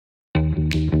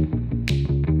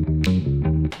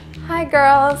Hi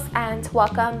girls, and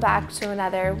welcome back to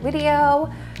another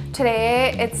video.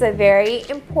 Today it's a very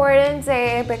important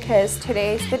day because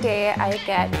today's the day I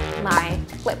get my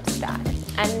lips done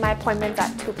and my appointment's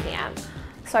at 2 p.m.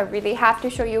 So I really have to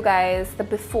show you guys the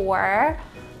before.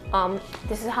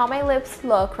 This is how my lips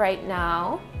look right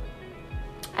now,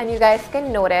 and you guys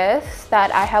can notice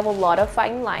that I have a lot of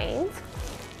fine lines,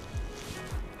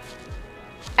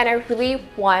 and I really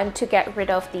want to get rid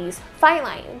of these fine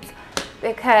lines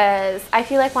because I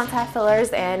feel like once I have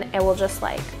fillers in, it will just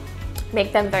like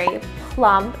make them very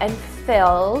plump and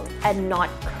filled and not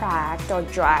cracked or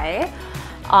dry.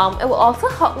 It will also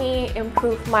help me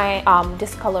improve my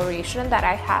discoloration that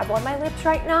I have on my lips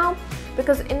right now,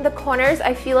 because in the corners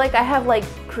I feel like I have like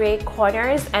gray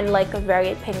corners and like a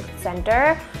very pink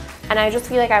center, and I just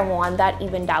feel like I want that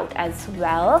evened out as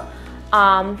well.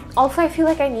 Also, I feel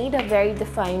like I need a very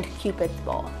defined cupid's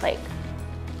bow. Like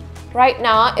right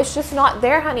now it's just not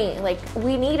there, honey. Like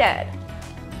we need it.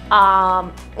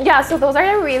 Yeah, so those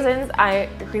are the reasons I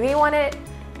really wanted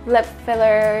lip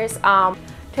fillers.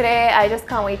 Today I just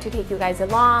can't wait to take you guys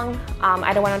along.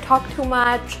 I don't want to talk too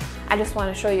much. I just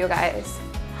want to show you guys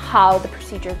how the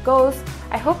procedure goes.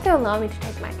 I hope they'll allow me to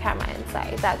take my camera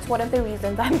inside. That's one of the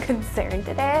reasons I'm concerned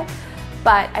today,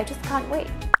 but I just can't wait.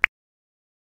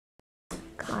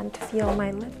 Can't feel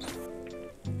my lips.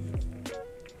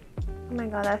 Oh my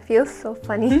god, that feels so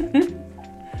funny.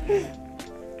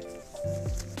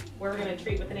 We're going to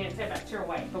treat with an antibacterial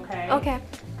wipe, okay? Okay.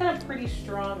 It's got a pretty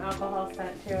strong alcohol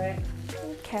scent to it.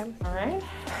 Okay. All right.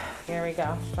 Here we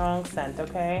go. Strong scent,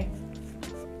 okay?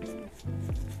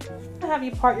 I'll have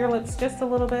you part your lips just a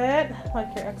little bit,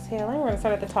 like you're exhaling. We're going to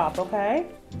start at the top, okay?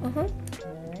 Mm-hmm. All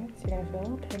right. So you're going to feel a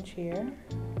little pinch here.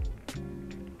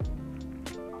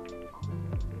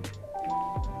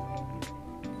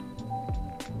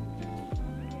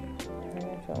 You're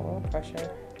going to feel a little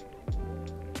pressure.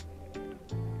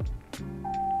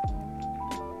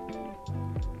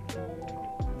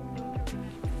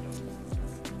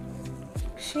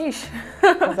 Sheesh.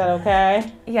 Is that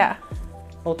okay? Yeah.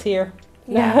 Little tear.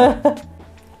 Yeah. Come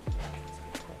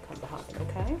behind,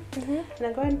 okay? Mm-hmm. And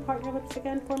then go ahead and part your lips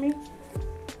again for me.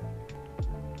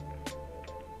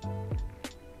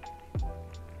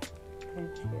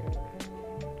 Pinch here, okay?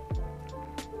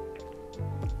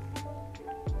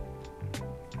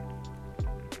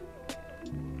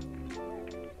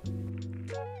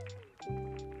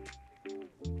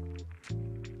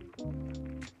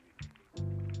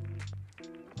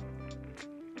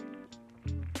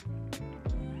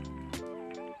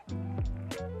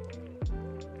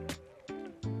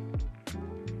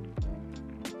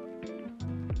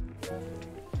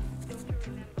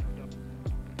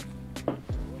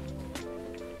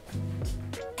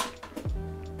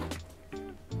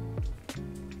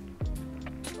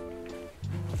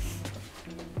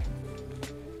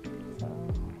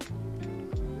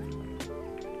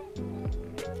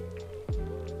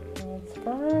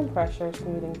 Firm pressure,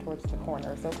 smoothing towards the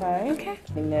corners, okay? Okay.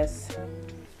 Doing this.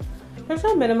 There's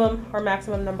no minimum or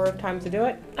maximum number of times to do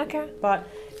it, Okay. but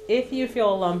if you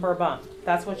feel a lump or bump,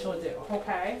 that's what you'll do,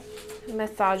 okay?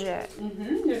 Massage it.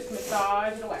 Mm-hmm. Just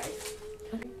massage it away.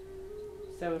 Okay.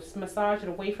 So just massage it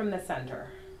away from the center.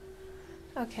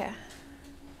 Okay.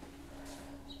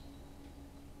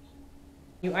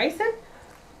 You ice it.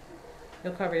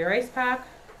 You'll cover your ice pack.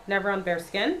 Never on bare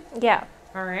skin. Yeah.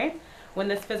 All right. When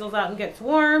this fizzles out and gets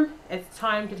warm, it's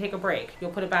time to take a break.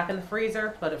 You'll put it back in the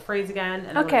freezer, let it freeze again,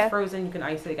 and then when it's frozen, you can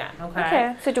ice it again, okay?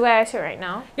 Okay, so do I ice it right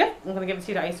now? Yep, I'm gonna give it to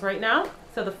you to ice right now.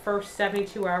 So the first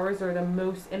 72 hours are the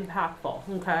most impactful,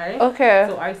 okay? Okay.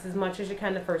 So ice as much as you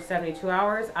can the first 72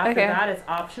 hours. After that, it's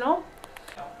optional,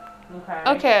 okay?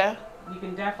 Okay. You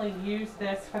can definitely use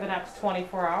this for the next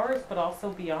 24 hours, but also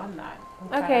beyond that,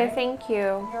 Okay, thank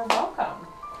you. You're welcome.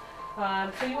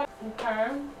 So you want, okay?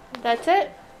 That's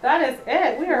it? That is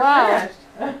it. We are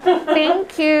finished.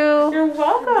 Thank you. You're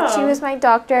welcome. She was my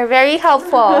doctor. Very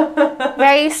helpful.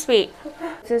 Very sweet.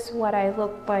 This is what I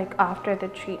look like after the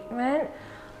treatment.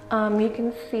 You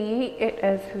can see it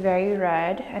is very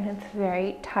red and it's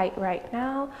very tight right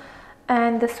now.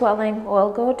 And the swelling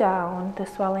will go down. The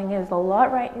swelling is a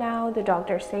lot right now. The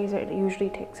doctor says it usually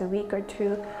takes a week or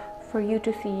two for you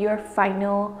to see your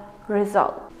final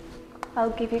result.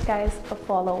 I'll give you guys a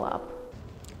follow-up.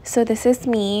 So this is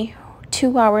me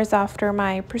 2 hours after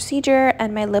my procedure,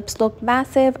 and my lips look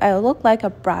massive. I look like a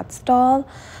Bratz doll.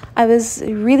 I was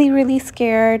really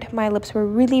scared. My lips were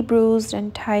really bruised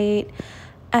and tight,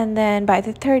 and then by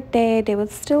the third day they were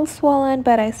still swollen,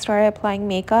 but I started applying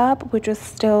makeup, which was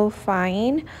still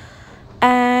fine.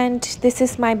 And this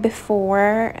is my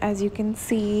before. As you can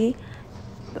see,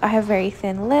 I have very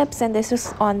thin lips, and this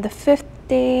is on the 5th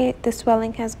day. The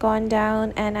swelling has gone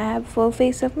down and I have full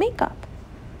face of makeup.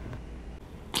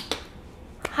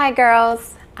 Hi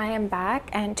girls, I am back,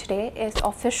 and today is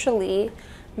officially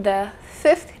the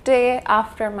 5th day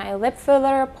after my lip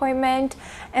filler appointment,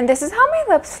 and this is how my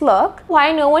lips look.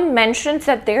 Why no one mentions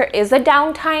that there is a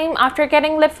downtime after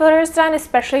getting lip fillers done,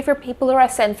 especially for people who are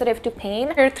sensitive to pain.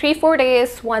 After 3-4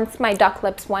 days, once my duck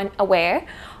lips went away,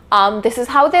 this is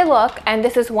how they look, and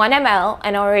this is 1 ml,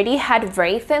 and I already had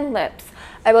very thin lips.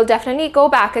 I will definitely go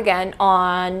back again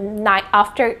on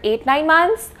after 8-9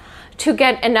 months to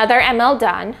get another ml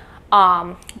done,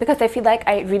 because I feel like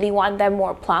I really want them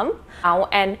more plump now,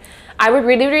 and I would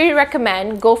really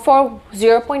recommend go for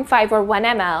 0.5 or 1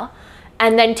 ml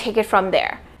and then take it from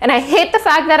there. And I hate the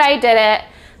fact that I did it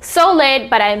so late,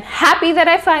 but I'm happy that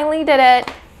I finally did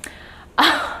it.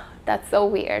 That's so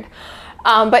weird.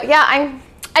 But yeah,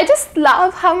 I just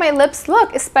love how my lips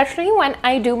look, especially when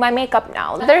I do my makeup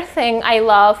now. The other thing I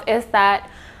love is that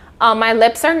my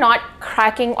lips are not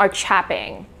cracking or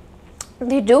chapping.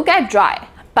 They do get dry,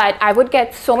 but I would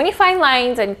get so many fine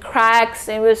lines and cracks.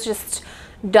 It was just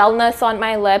dullness on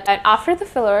my lip. And after the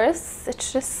fillers,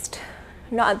 it's just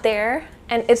not there.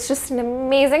 And it's just an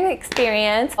amazing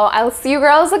experience. So I'll see you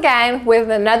girls again with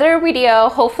another video.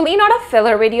 Hopefully not a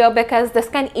filler video, because this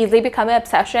can easily become an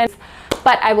obsession.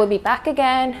 But I will be back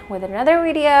again with another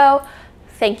video.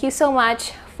 Thank you so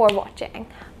much for watching.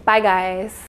 Bye guys.